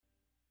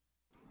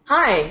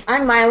Hi,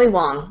 I'm Miley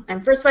Wong.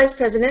 I'm First Vice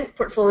President,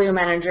 Portfolio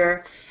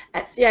Manager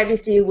at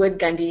CIBC Wood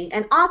Gundy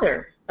and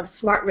author of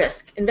Smart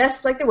Risk,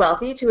 Invest Like the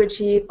Wealthy to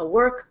Achieve a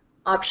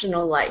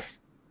Work-Optional Life.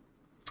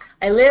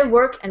 I live,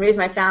 work, and raise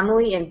my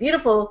family in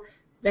beautiful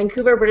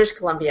Vancouver, British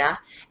Columbia,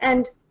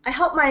 and I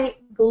help my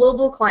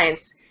global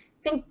clients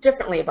think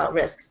differently about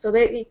risks so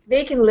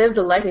they can live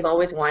the life they've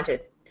always wanted.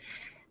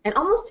 And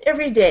almost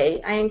every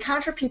day, I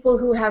encounter people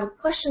who have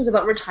questions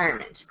about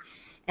retirement.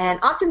 And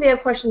often they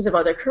have questions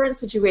about their current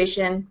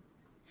situation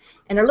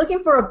and are looking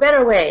for a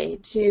better way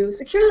to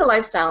secure their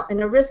lifestyle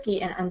in a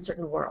risky and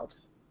uncertain world.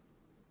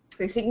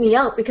 They seek me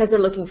out because they're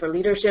looking for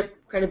leadership,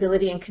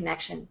 credibility, and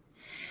connection.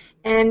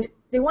 And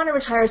they want to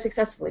retire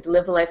successfully to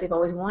live the life they've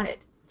always wanted.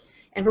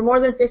 And for more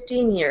than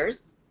 15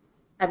 years,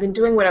 I've been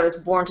doing what I was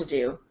born to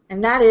do,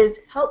 and that is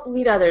help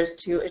lead others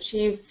to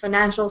achieve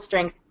financial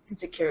strength and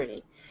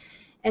security.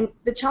 And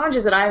the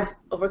challenges that I've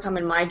overcome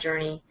in my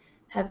journey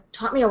have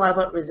taught me a lot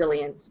about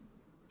resilience.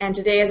 And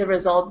today, as a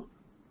result,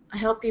 I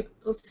help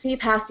people see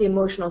past the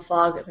emotional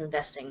fog of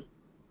investing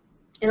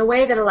in a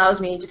way that allows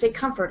me to take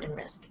comfort in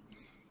risk.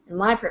 And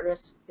my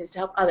purpose is to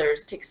help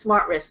others take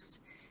smart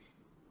risks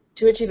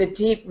to achieve a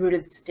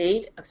deep-rooted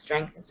state of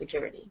strength and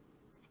security.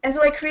 And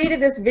so I created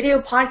this video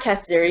podcast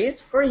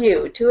series for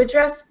you to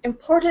address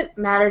important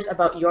matters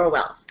about your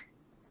wealth,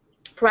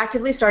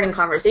 proactively starting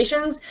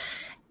conversations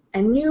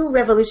and new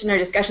revolutionary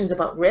discussions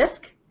about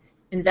risk,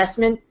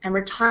 investment, and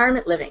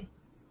retirement living.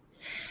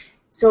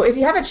 So if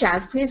you have a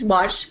chance, please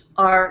watch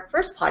our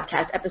first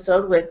podcast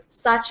episode with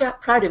Satya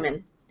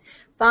Pradyuman,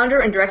 founder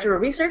and director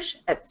of research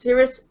at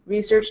Cirrus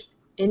Research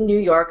in New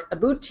York, a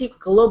boutique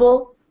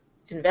global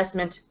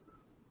investment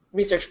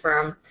research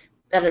firm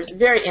that is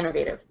very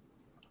innovative.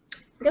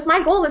 Because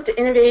my goal is to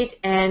innovate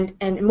and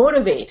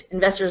motivate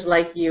investors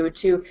like you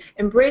to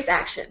embrace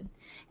action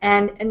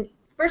and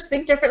first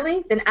think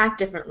differently, then act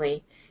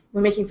differently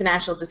when making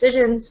financial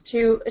decisions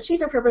to achieve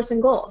your purpose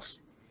and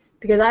goals.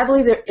 Because I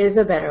believe there is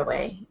a better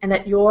way and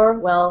that your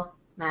wealth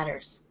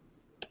matters.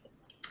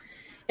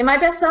 In my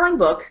best-selling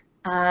book,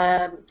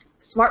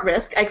 Smart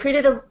Risk, I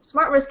created a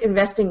Smart Risk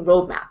investing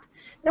roadmap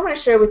that I want to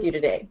share with you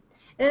today.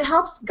 And it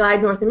helps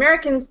guide North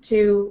Americans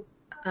to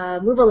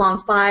move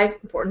along 5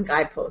 important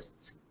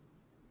guideposts.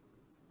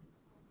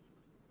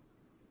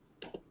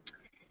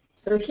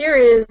 So here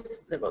is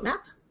the roadmap.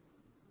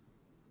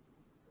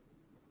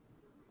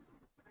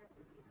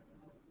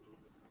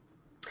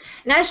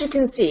 And as you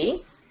can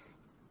see,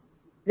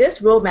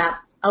 this roadmap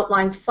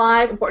outlines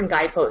 5 important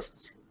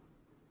guideposts,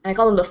 and I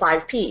call them the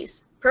 5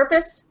 Ps: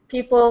 purpose,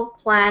 people,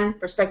 plan,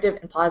 perspective,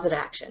 and positive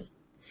action.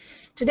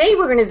 Today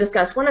we're going to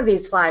discuss one of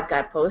these 5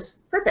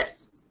 guideposts,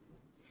 purpose.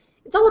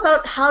 It's all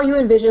about how you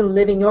envision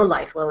living your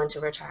life well into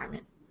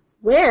retirement.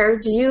 Where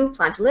do you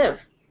plan to live?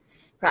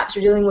 Perhaps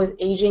you're dealing with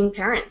aging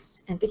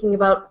parents and thinking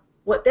about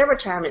what their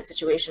retirement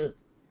situation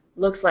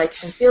looks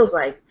like and feels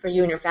like for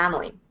you and your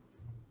family.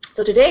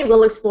 So today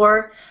we'll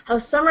explore how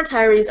some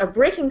retirees are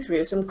breaking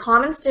through some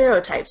common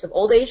stereotypes of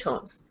old age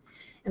homes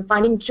and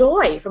finding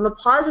joy from a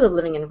positive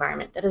living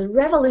environment that is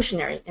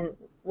revolutionary in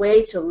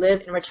way to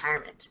live in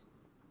retirement.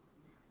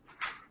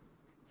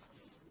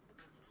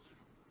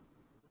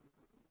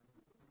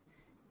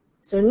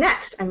 So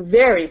next, I'm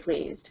very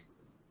pleased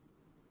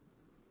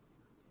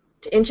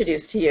to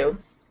introduce to you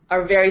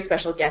our very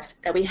special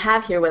guest that we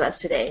have here with us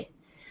today.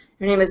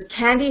 Her name is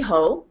Candy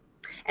Ho,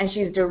 and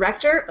she's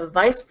Director of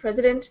Vice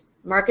President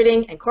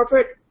Marketing and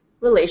Corporate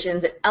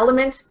Relations at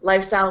Element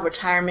Lifestyle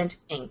Retirement,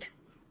 Inc.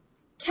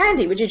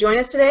 Candy, would you join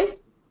us today?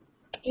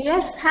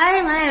 Yes,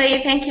 hi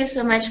Miley. Thank you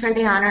so much for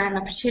the honor and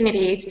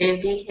opportunity to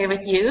be here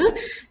with you.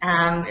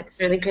 It's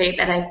really great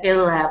that I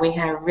feel we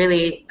have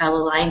really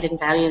aligned in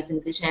values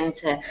and vision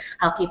to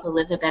help people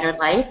live a better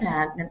life,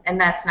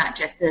 and that's not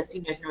just the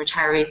seniors and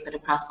retirees, but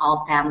across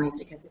all families,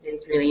 because it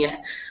is really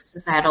a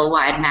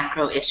societal-wide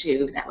macro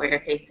issue that we're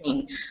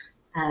facing.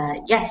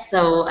 Yes,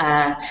 so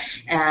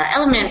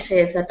Element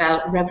is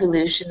about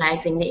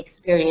revolutionizing the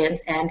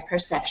experience and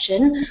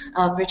perception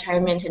of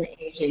retirement and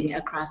aging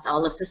across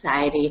all of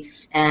society,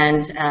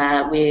 and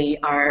we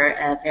are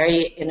a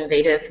very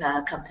innovative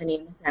company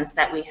in the sense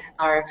that we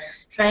are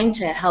trying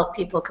to help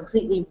people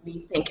completely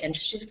rethink and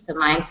shift the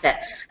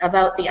mindset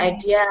about the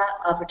idea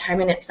of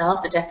retirement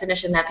itself, the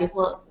definition that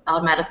people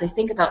automatically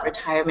think about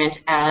retirement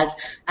as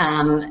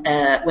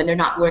when they're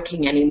not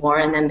working anymore,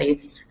 and then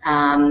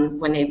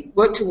when they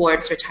work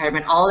towards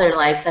retirement all their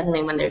life,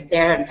 suddenly when they're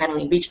there and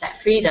finally reach that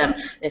freedom,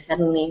 they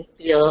suddenly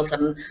feel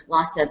some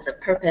lost sense of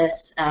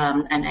purpose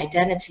and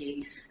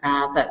identity.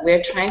 But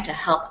we're trying to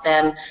help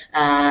them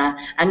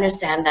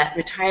understand that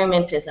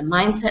retirement is a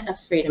mindset of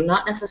freedom,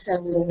 not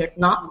necessarily when you're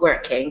not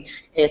working.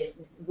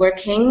 It's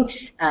working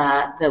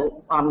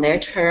on their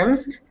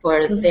terms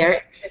for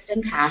their interest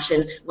and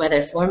passion,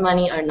 whether for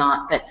money or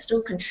not, but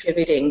still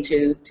contributing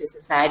to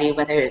society,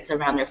 whether it's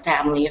around their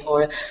family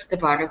or the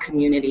broader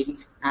community.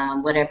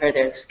 Whatever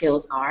their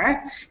skills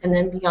are, and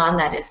then beyond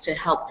that is to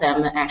help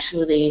them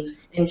actually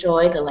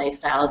enjoy the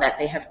lifestyle that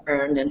they have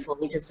earned and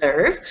fully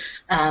deserve.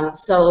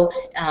 So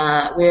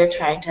we're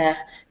trying to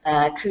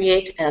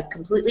create a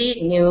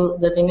completely new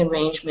living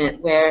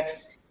arrangement where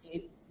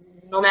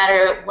no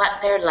matter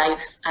what their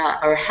life's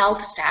or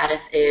health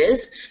status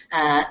is,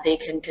 they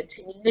can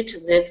continue to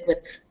live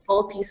with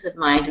full peace of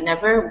mind,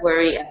 never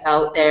worry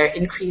about their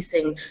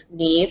increasing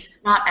needs,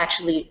 not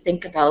actually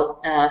think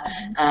about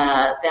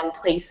them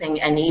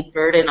placing any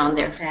burden on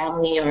their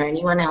family or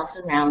anyone else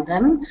around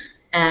them,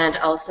 and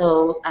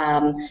also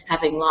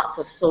having lots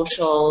of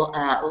social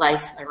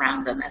life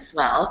around them as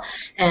well,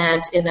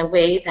 and in a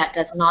way that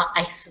does not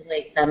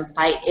isolate them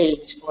by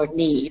age or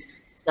need.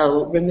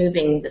 So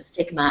removing the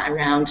stigma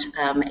around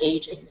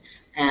aging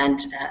and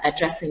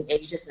addressing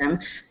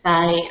ageism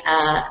by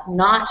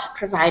not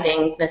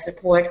providing the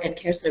support and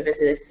care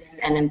services in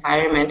an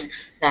environment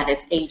that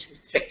is age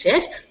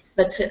restricted,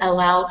 but to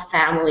allow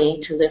family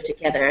to live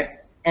together.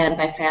 And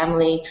by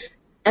family,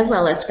 as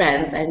well as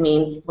friends, I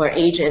mean for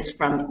ages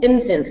from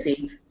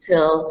infancy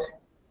till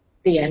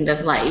the end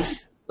of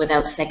life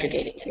without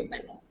segregating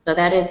anyone. So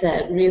that is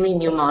a really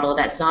new model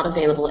that's not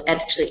available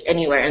actually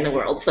anywhere in the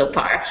world so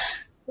far.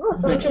 Oh,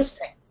 so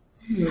interesting.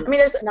 I mean,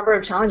 there's a number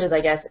of challenges,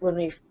 I guess, when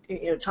we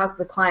talk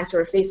with clients who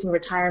are facing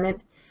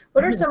retirement.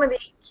 What are some of the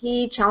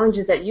key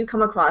challenges that you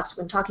come across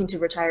when talking to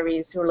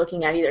retirees who are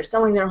looking at either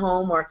selling their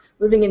home or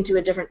moving into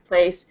a different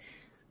place?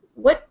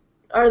 What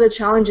are the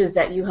challenges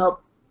that you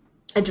help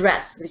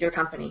address with your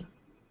company?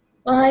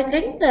 Well, I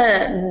think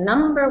the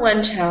number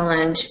one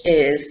challenge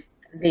is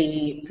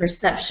the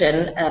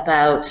perception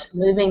about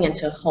moving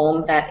into a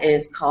home that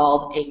is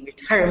called a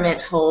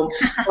retirement home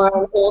or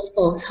an old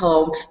folks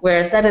home,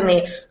 where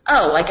suddenly,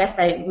 oh, I guess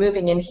by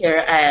moving in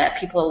here,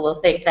 people will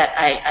think that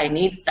I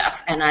need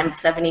stuff and I'm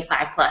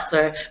 75 plus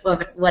or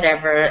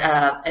whatever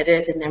it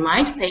is in their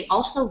mind. They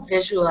also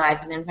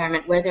visualize an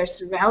environment where they're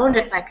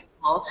surrounded by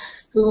people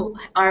who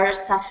are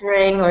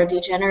suffering or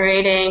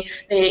degenerating.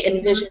 They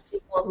envision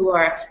people who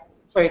are,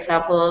 for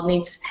example,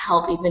 needs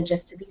help even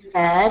just to be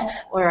fed,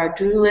 or are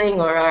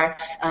drooling, or are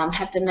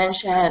have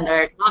dementia and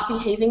are not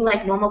behaving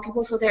like normal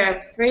people, so they're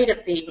afraid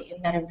of being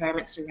in that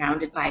environment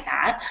surrounded by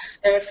that.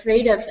 They're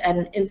afraid of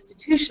an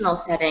institutional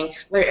setting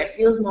where it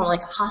feels more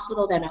like a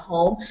hospital than a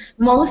home.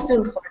 Most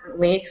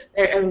importantly,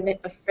 they're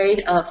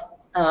afraid of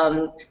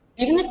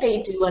even if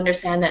they do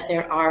understand that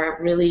there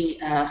are really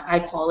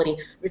high-quality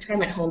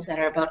retirement homes that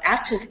are about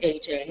active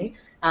aging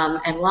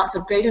and lots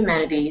of great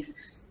amenities,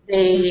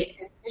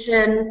 they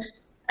envision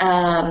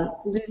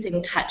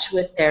losing touch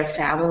with their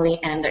family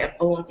and their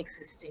own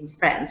existing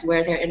friends,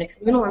 where they're in a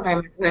communal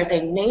environment where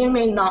they may or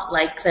may not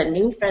like the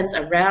new friends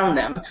around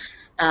them,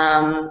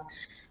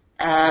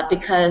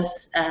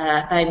 because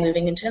by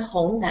moving into a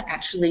home that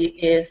actually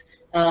is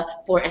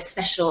for a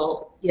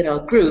special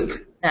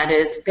group that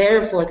is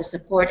there for the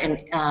support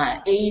and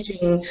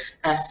aging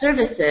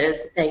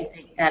services, they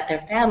think that their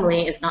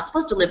family is not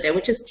supposed to live there,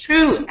 which is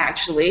true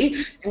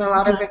actually. In a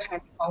lot of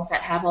retirement homes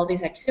that have all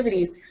these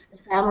activities, the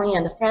family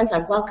and the friends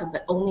are welcome,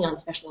 but only on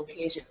special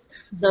occasions.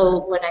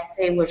 So when I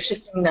say we're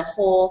shifting the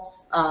whole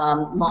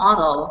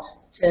model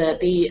to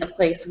be a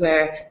place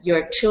where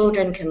your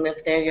children can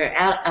live there,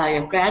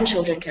 your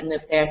grandchildren can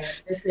live there,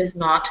 this is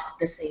not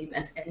the same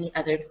as any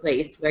other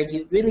place where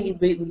you really,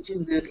 really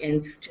do move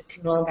into a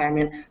communal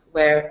environment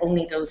where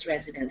only those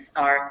residents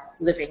are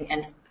living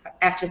and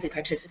actively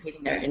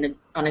participating there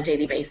on a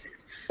daily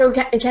basis. So,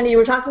 Candy, you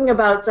were talking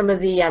about some of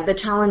the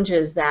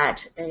challenges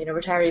that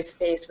retirees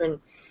face when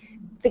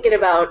thinking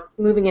about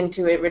moving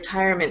into a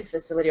retirement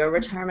facility or a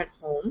retirement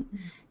home,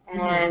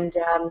 and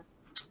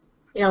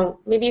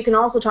maybe you can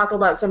also talk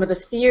about some of the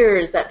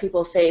fears that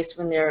people face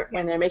when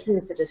they're making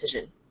this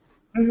decision.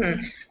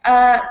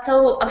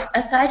 So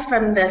aside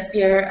from the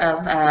fear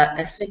of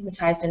a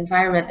stigmatized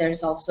environment,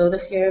 there's also the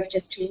fear of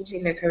just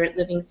changing their current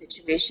living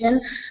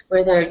situation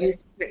where they're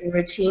used to certain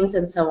routines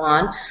and so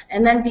on.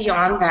 And then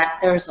beyond that,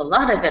 there's a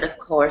lot of it, of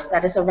course,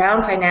 that is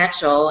around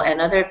financial and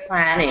other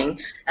planning,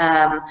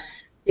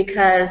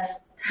 because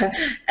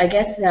I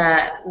guess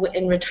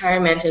in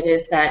retirement it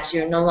is that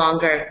you're no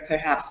longer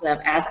perhaps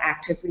as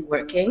actively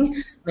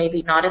working,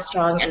 maybe not as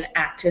strong an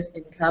active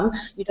income.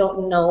 You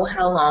don't know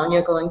how long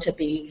you're going to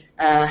be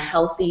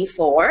healthy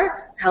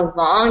for, how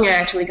long you're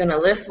actually going to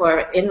live for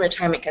in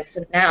retirement, because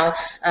now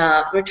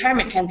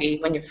retirement can be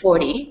when you're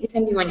 40, it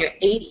can be when you're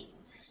 80.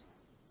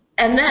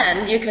 And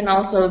then you can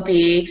also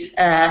be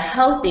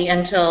healthy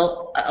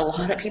until a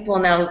lot of people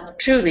now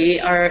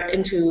truly are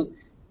into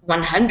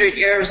 100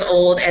 years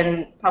old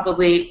and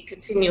probably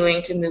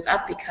continuing to move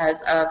up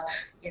because of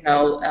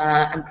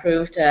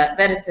improved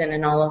medicine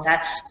and all of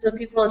that. So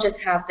people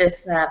just have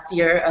this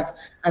fear of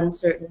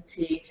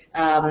uncertainty,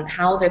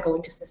 how they're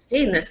going to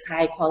sustain this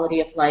high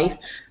quality of life.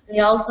 They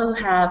also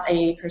have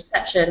a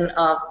perception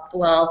of,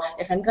 well,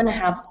 if I'm going to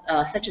have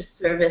such a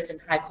serviced and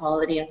high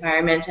quality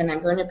environment and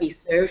I'm going to be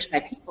served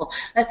by people,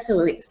 that's so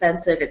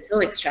expensive, it's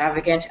so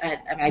extravagant,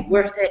 am I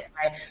worth it?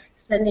 Am I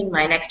spending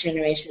my next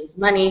generation's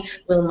money?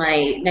 Will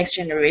my next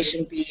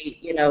generation be,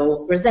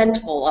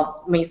 resentful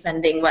of me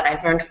spending what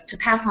I've earned to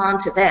pass on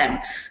to them?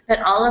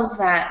 But all of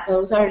that,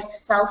 those are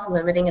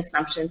self-limiting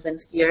assumptions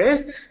and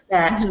fears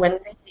that when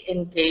they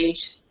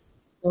engage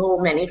so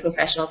many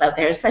professionals out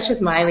there, such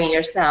as Miley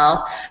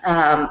yourself.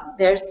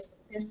 There's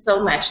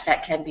so much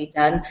that can be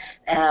done,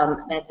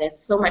 and there's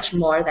so much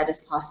more that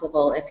is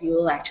possible if you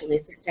will actually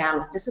sit down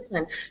with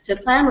discipline to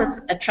plan with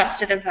a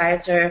trusted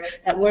advisor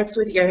that works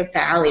with your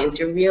values,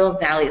 your real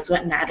values,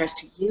 what matters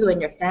to you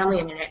and your family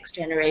and your next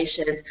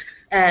generations,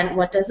 and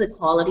what does the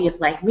quality of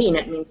life mean?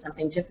 It means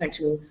something different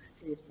to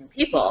different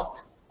people.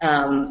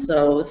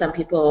 So some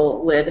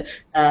people would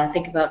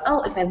think about,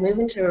 oh, if I move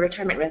into a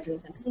retirement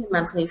residence, I'm paying a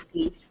monthly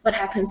fee. What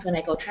happens when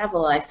I go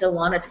travel? I still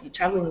want to be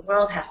traveling the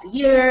world half the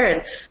year,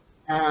 and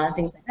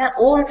things like that.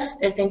 Or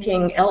they're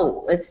thinking,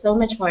 oh, it's so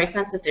much more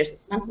expensive. There's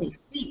this monthly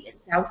fee.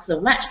 It sounds so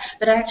much.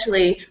 But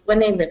actually, when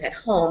they live at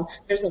home,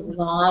 there's a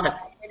lot of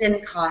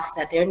hidden costs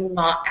that they're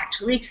not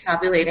actually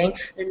tabulating.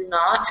 They're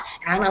not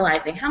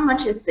analyzing how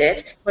much is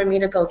it for me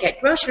to go get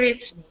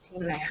groceries to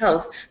maintain my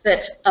house.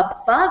 But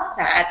above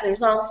that,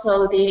 there's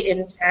also the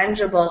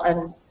intangible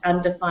and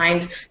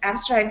undefined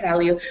abstract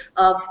value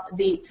of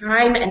the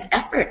time and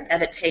effort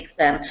that it takes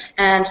them,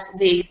 and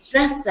the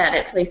stress that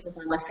it places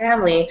on the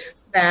family,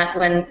 that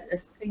when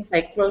things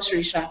like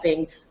grocery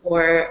shopping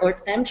or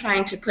them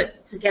trying to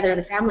put together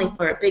the family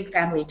for a big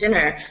family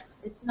dinner,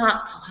 it's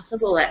not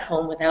possible at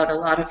home without a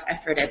lot of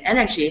effort and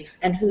energy,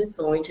 and who's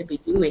going to be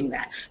doing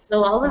that?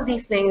 So all of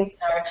these things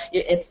are,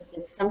 it's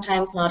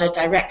sometimes not a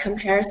direct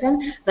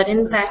comparison, but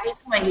in fact, even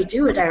when you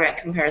do a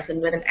direct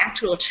comparison with an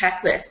actual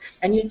checklist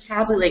and you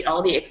tabulate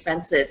all the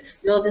expenses,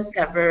 you'll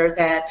discover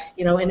that,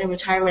 you know, in a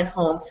retirement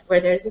home where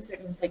there's a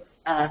certain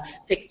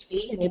fixed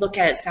fee, and you look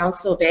at it, it sounds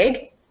so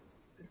big.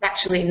 It's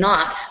actually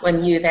not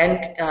when you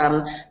then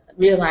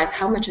realize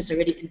how much is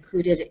already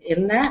included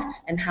in that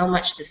and how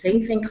much the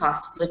same thing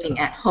costs living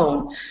at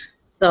home.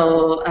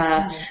 So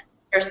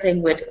first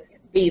thing would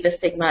be the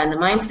stigma and the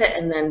mindset,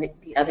 and then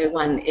the other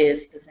one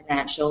is the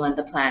financial and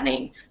the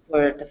planning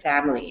for the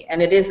family.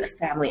 And it is a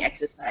family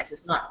exercise.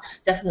 It's not,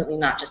 definitely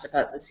not just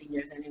about the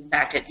seniors, and in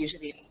fact it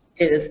usually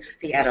is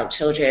the adult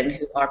children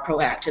who are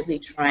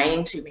proactively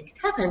trying to make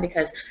it happen,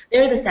 because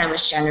they're the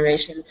sandwich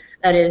generation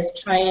that is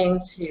trying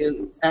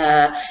to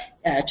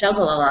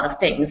juggle a lot of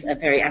things, a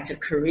very active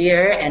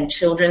career and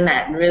children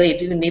that really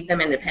do need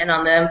them and depend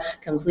on them,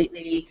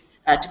 completely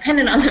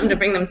dependent on them to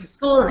bring them to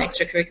school and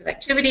extracurricular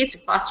activities to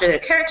foster their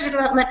character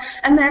development.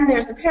 And then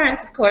there's the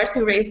parents, of course,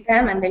 who raise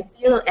them, and they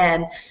feel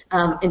an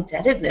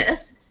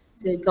indebtedness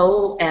to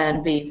go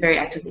and be very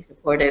actively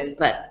supportive,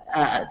 but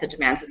the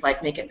demands of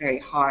life make it very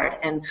hard.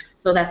 And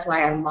so that's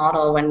why our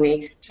model, when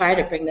we try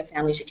to bring the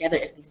family together,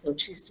 if they so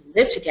choose to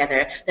live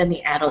together, then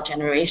the adult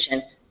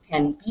generation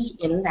can be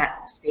in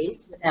that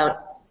space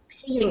without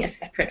paying a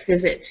separate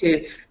visit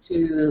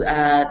to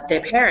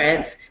their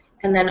parents,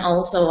 and then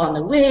also on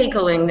the way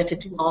going to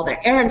do all their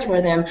errands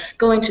for them,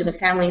 going to the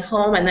family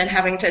home, and then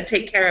having to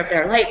take care of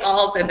their light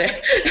bulbs and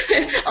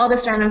all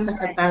this random stuff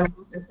like that,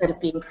 instead of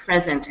being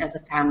present as a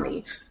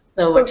family.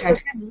 So we're trying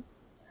to...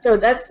 So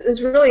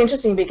it's really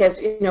interesting,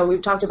 because, you know,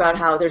 we've talked about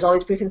how there's all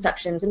these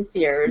preconceptions and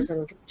fears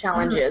and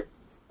challenges,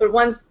 but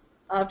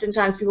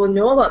oftentimes people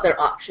know about their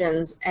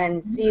options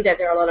and see that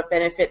there are a lot of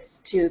benefits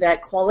to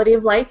that quality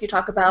of life you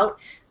talk about,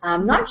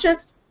 not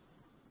just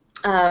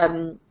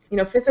you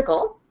know,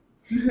 physical,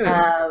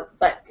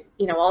 but,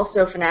 you know,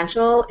 also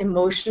financial,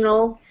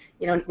 emotional,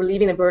 you know,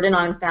 relieving the burden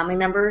on family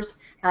members.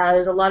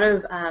 There's a lot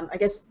of, I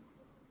guess,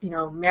 you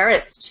know,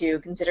 merits to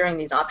considering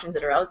these options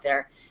that are out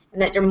there,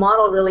 and that your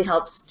model really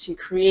helps to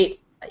create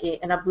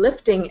an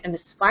uplifting and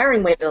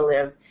inspiring way to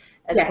live,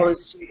 as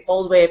opposed to the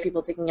old way of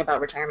people thinking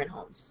about retirement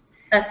homes.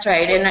 That's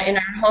right. In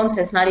our homes,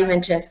 it's not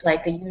even just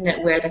like the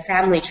unit where the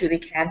family truly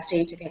can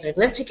stay together,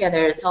 live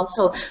together. It's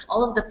also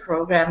all of the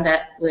program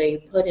that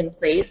we put in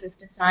place is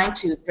designed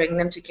to bring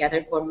them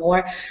together for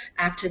more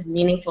active,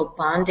 meaningful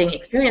bonding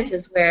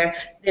experiences, where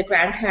the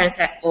grandparents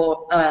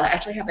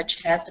actually have a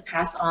chance to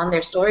pass on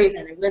their stories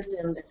and their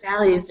wisdom, their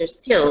values, their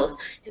skills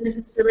in a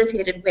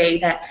facilitated way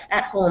that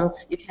at home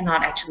you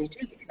cannot actually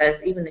do,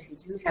 because even if you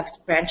do have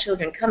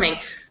grandchildren coming,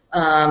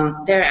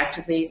 they're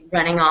actively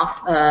running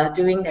off,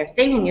 doing their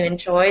thing, and you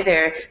enjoy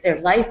their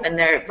life and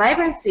their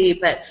vibrancy,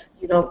 but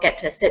you don't get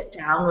to sit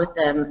down with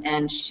them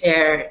and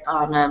share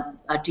on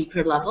a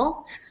deeper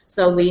level.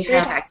 So we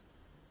have...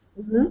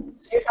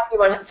 So you're talking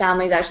about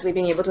families actually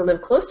being able to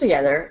live close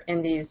together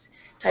in these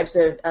types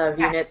of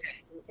units,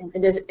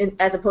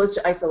 as opposed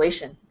to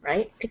isolation,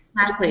 right?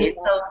 Exactly.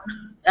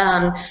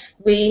 So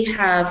we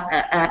have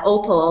at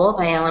Opal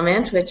by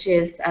Element, which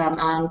is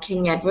on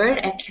King Edward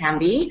at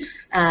Cambie,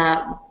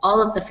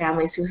 all of the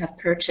families who have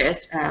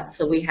purchased,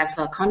 so we have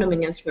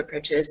condominiums for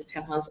purchase,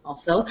 townhouse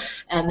also,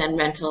 and then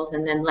rentals,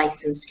 and then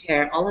licensed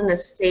care, all in the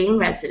same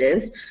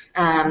residence.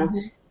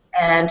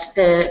 And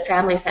the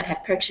families that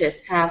have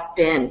purchased have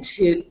been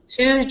two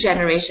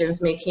generations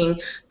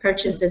making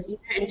purchases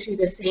either into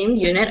the same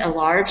unit, a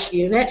large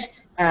unit,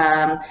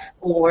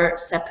 or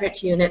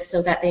separate units,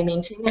 so that they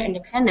maintain their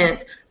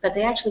independence, but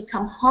they actually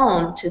come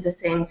home to the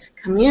same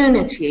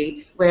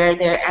community where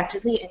they're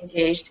actively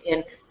engaged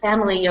in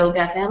family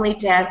yoga, family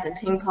dance, and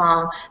ping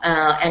pong,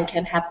 and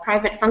can have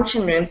private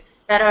function rooms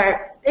that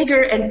are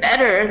bigger and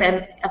better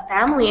than a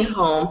family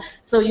home,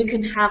 so you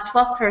can have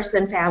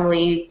 12-person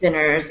family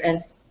dinners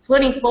and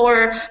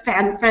 24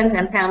 friends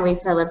and family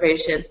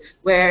celebrations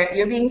where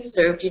you're being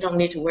served. You don't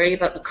need to worry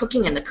about the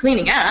cooking and the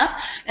cleaning up.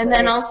 And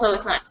then also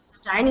it's not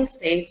a dining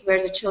space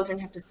where the children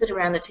have to sit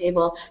around the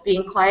table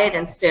being quiet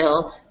and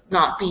still,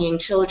 not being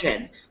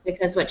children,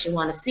 because what you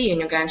want to see in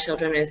your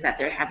grandchildren is that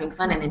they're having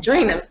fun and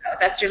enjoying themselves.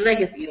 That's your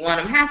legacy. You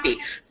want them happy.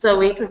 So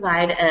we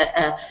provide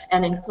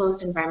an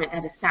enclosed environment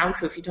that is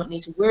soundproof. You don't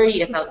need to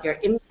worry about your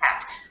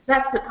impact. So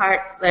that's the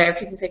part where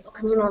people think, oh,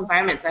 communal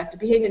environments, I have to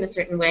behave in a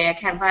certain way. I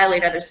can't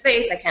violate other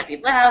space. I can't be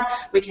loud.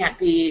 We can't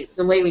be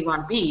the way we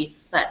want to be.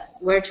 But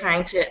we're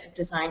trying to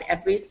design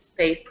every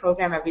space,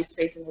 program every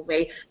space in a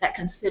way that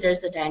considers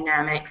the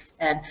dynamics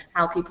and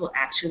how people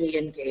actually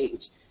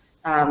engage.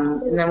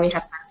 And then we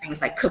have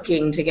things like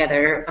cooking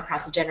together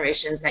across the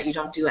generations that you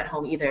don't do at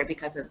home either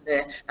because of the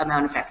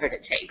amount of effort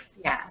it takes.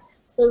 Yeah.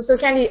 So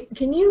Candy,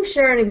 can you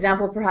share an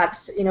example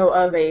perhaps,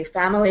 of a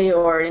family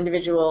or an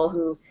individual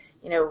who,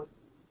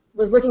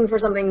 was looking for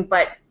something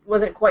but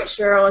wasn't quite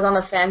sure or was on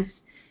the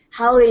fence,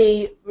 how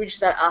they reached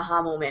that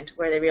aha moment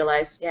where they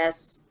realized,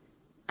 yes,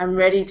 I'm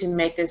ready to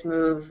make this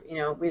move,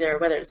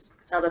 whether it's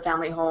sell the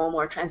family home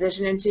or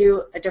transition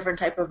into a different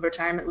type of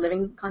retirement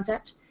living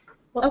concept?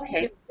 Well,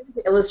 okay.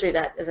 Illustrate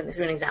that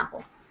through an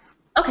example.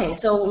 Okay,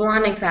 so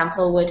one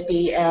example would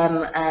be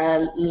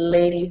a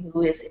lady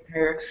who is in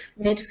her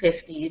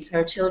mid-50s.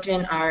 Her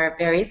children are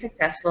very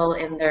successful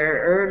in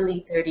their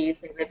early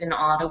 30s. They live in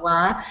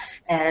Ottawa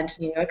and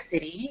New York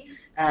City.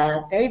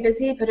 Very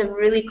busy, but a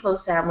really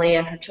close family,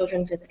 and her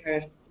children visit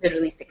her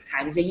literally 6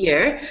 times a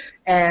year.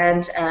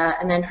 And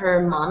then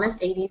her mom is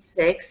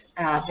 86,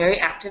 very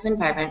active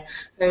environment.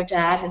 Her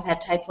dad has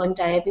had type 1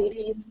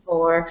 diabetes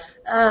for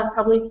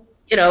probably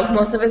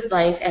most of his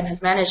life and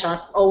has managed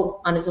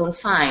on his own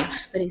fine,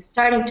 but he's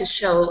starting to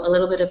show a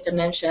little bit of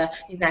dementia.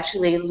 He's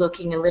actually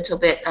looking a little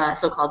bit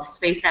so-called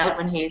spaced out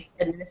when he's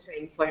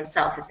administering for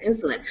himself his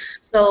insulin.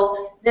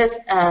 So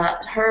this,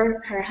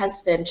 her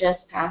husband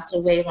just passed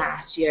away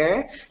last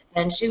year,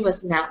 and she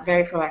was now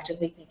very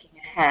proactively thinking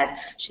ahead.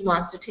 She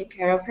wants to take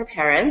care of her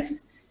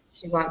parents.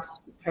 She wants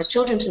her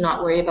children to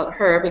not worry about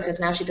her because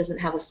now she doesn't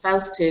have a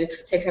spouse to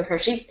take care of her.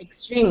 She's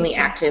extremely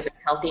active and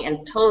healthy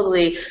and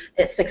totally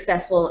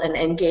successful and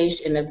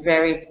engaged in a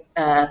very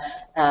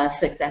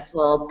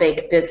successful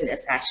big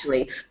business,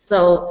 actually.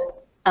 So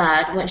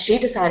when she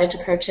decided to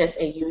purchase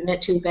a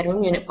unit,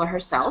 2-bedroom unit for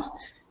herself,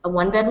 a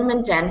 1-bedroom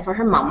and den for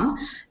her mom,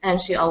 and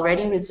she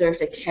already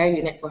reserved a care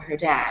unit for her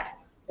dad.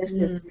 This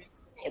is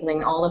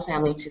enabling all the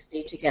family to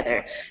stay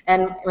together.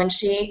 And when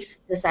she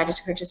decided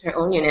to purchase her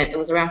own unit, it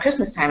was around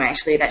Christmas time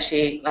actually that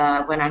she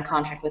went on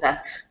contract with us.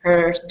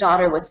 Her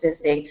daughter was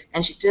visiting,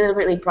 and she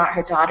deliberately brought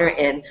her daughter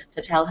in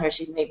to tell her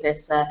she'd made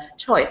this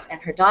choice. And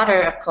her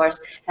daughter, of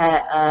course,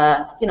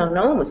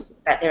 knows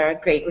that there are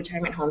great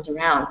retirement homes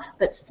around,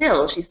 but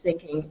still she's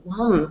thinking,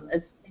 Mom,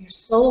 you're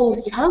so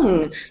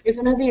young. You're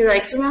going to be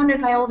like surrounded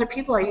by older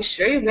people. Are you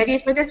sure you're ready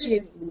for this? Do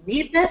you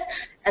need this?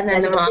 And then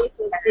the mom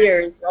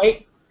fears,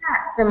 right?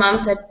 The mom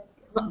said,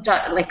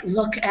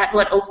 look at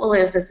what Opal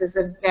is. This is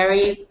a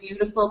very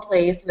beautiful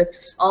place with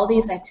all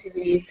these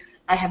activities.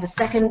 I have a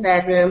 2nd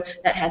bedroom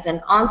that has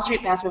an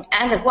ensuite bathroom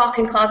and a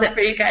walk-in closet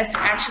for you guys to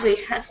actually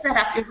set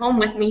up your home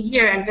with me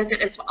here and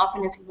visit as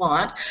often as you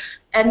want.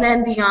 And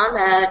then beyond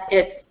that,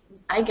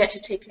 I get to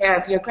take care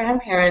of your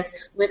grandparents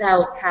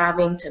without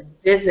having to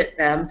visit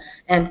them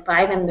and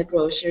buy them the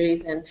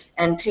groceries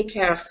and take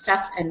care of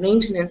stuff and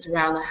maintenance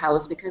around the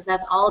house, because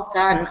that's all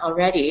done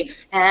already.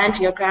 And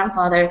your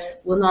grandfather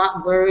will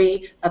not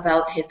worry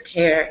about his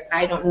care.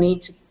 I don't need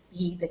to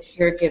be the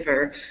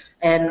caregiver.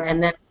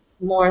 And then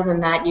more than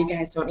that, you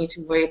guys don't need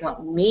to worry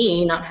about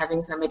me not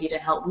having somebody to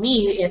help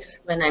me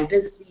when I'm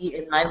busy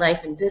in my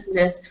life and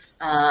business,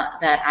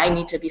 that I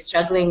need to be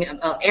struggling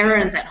about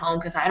errands at home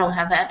because I don't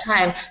have that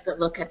time. But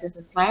look at this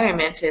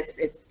environment.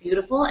 It's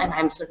beautiful, and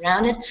I'm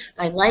surrounded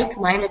by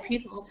like-minded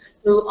people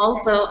who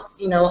also,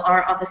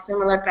 are of a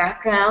similar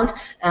background,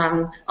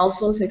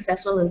 also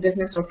successful in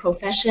business or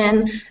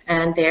profession,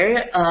 and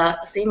they're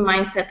same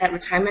mindset that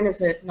retirement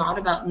is not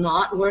about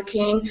not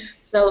working.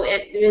 So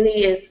it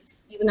really is.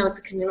 Even though it's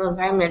a communal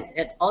environment,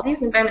 all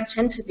these environments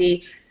tend to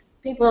be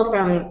people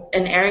from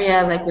an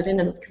area like within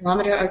a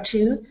kilometer or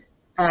 2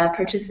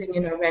 purchasing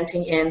in or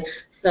renting in.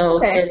 So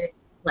it's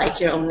like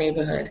your own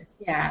neighborhood.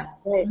 Yeah.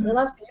 Right. Well,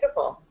 that's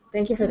beautiful.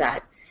 Thank you for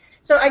that.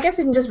 So I guess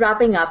in just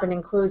wrapping up and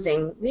in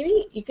closing,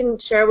 maybe you can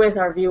share with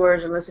our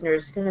viewers and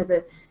listeners kind of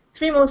the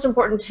 3 most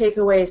important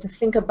takeaways to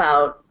think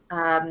about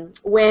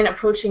when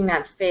approaching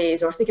that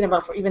phase, or thinking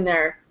about for even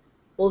their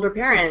older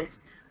parents.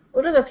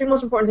 What are the 3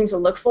 most important things to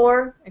look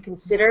for and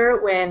consider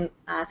when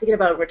thinking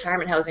about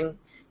retirement housing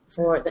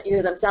for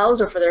either themselves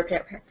or for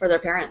their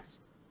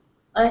parents?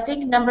 I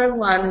think number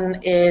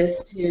 1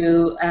 is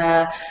to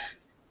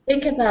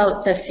think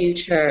about the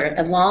future,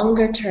 a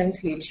longer-term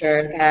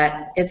future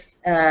that it's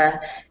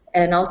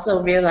and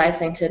also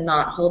realizing to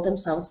not hold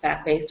themselves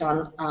back based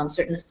on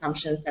certain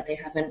assumptions that they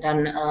haven't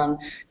done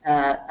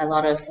a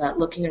lot of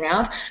looking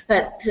around,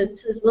 but to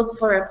look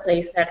for a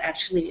place that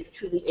actually is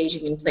truly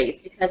aging in place,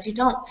 because you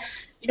don't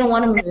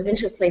want to move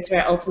into a place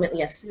where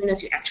ultimately as soon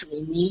as you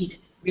actually need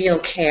real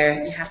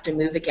care, you have to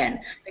move again,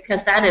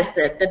 because that is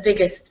the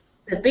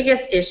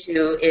biggest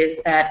issue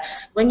is that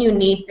when you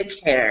need the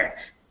care,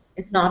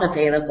 it's not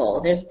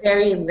available. There's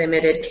very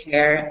limited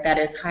care that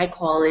is high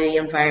quality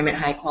environment,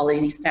 high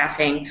quality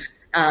staffing.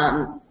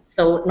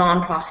 So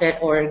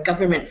nonprofit or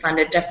government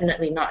funded,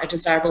 definitely not a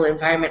desirable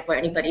environment for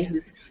anybody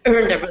who's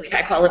earned a really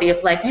high quality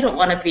of life. You don't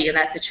want to be in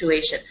that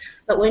situation.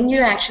 But when you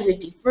actually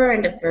defer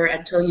and defer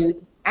until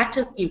you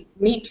actively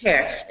need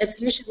care,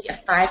 it's usually a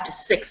 5 to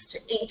 6 to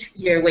 8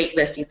 year wait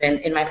list. Even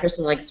in my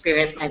personal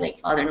experience, my late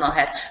father-in-law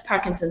had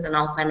Parkinson's and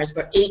Alzheimer's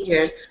for 8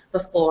 years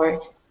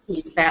before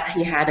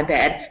he had a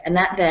bed, and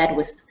that bed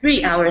was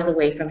 3 hours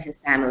away from his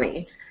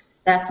family.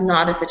 That's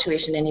not a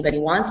situation anybody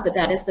wants, but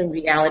that is the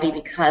reality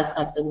because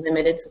of the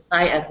limited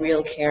supply of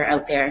real care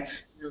out there,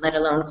 let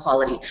alone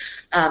quality.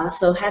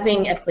 So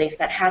having a place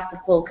that has the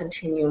full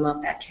continuum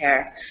of that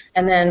care.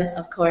 And then,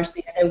 of course,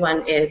 the other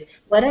one is,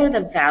 what are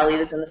the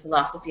values and the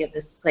philosophy of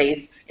this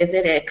place? Is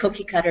it a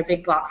cookie cutter,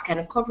 big box kind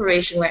of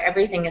corporation where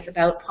everything is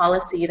about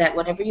policy, that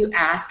whatever you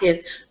ask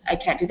is, I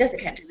can't do this, I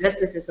can't do this,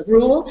 this is the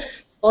rule?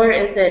 Or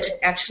is it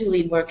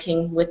actually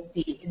working with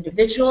the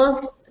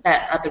individuals,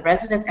 that are the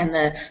residents and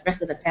the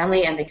rest of the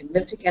family, and they can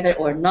live together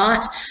or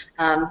not?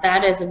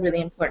 That is a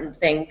really important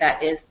thing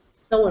that is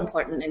so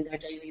important in their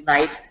daily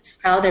life,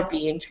 how they're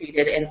being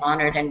treated and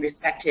honored and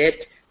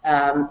respected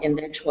in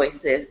their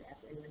choices.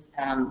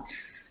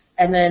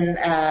 And then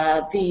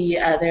the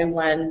other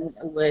one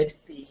would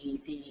be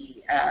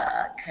the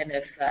kind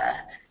of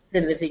the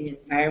living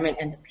environment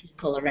and the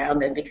people around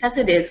them. Because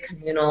it is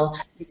communal,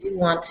 you do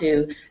want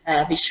to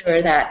be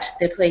sure that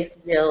the place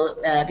will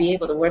be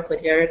able to work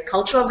with your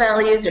cultural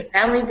values, your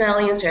family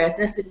values, your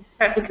ethnicity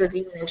preferences,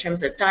 even in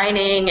terms of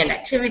dining and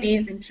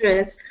activities,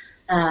 interests.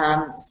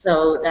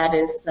 So that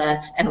is,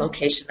 and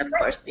location, of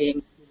course,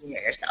 being near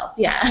yourself.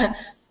 Yeah.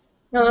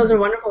 No, those are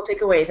wonderful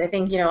takeaways. I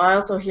think, I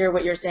also hear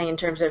what you're saying in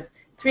terms of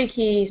 3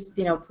 key,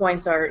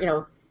 points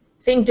are,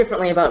 think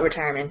differently about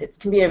retirement. It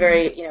can be a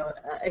very,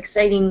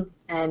 exciting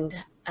and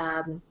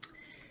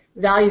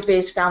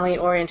values-based,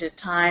 family-oriented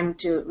time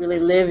to really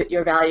live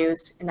your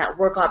values in that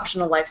work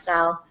optional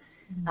lifestyle,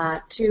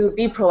 to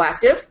be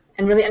proactive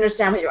and really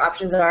understand what your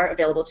options are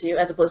available to you,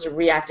 as opposed to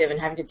reactive and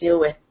having to deal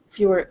with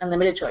fewer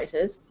unlimited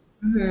choices.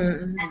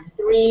 And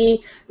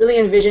 3, really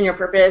envision your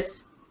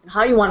purpose and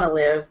how you want to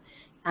live,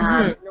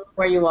 know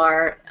where you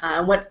are,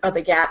 and what are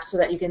the gaps, so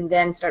that you can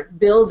then start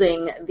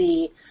building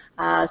the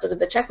sort of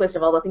the checklist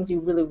of all the things you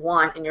really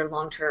want in your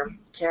long-term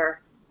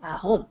care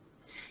home.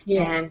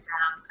 Yes. And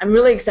I'm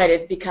really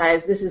excited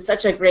because this is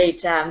such a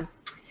great,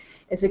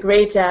 it's a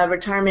great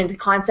retirement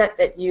concept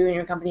that you and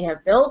your company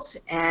have built,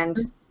 and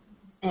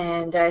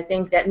I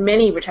think that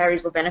many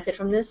retirees will benefit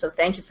from this, so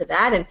thank you for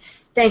that. And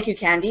thank you,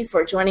 Candy,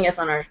 for joining us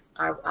on our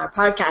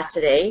podcast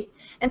today.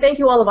 And thank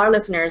you all of our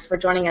listeners for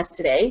joining us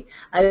today.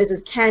 This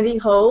is Candy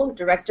Ho,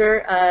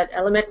 Director at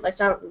Element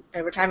Lifestyle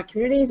Retirement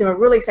Communities, and we're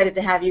really excited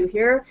to have you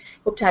here.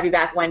 Hope to have you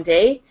back one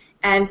day.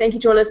 And thank you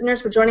to our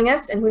listeners for joining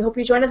us, and we hope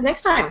you join us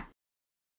next time.